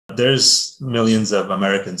There's millions of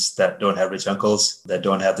Americans that don't have rich uncles, that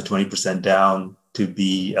don't have the 20% down to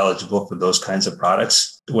be eligible for those kinds of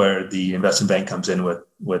products, where the investment bank comes in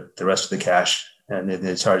with the rest of the cash and then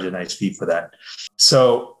they charge a nice fee for that.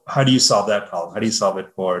 So how do you solve that problem? How do you solve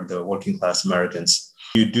it for the working class Americans?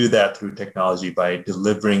 You do that through technology by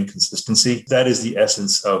delivering consistency. That is the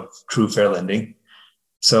essence of true fair lending.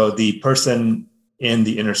 So the person in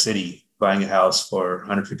the inner city buying a house for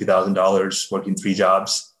 $150,000, working 3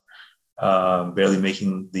 jobs, barely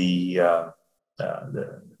making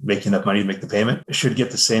making enough money to make the payment, should get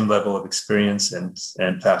the same level of experience and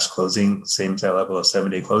fast closing, same level of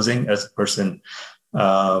 7-day closing as a person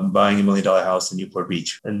buying $1 million house in Newport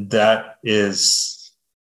Beach. And that is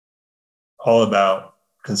all about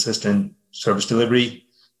consistent service delivery.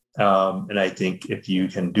 And I think if you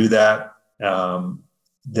can do that,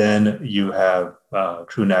 then you have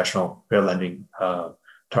true national fair lending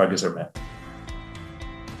targets are met.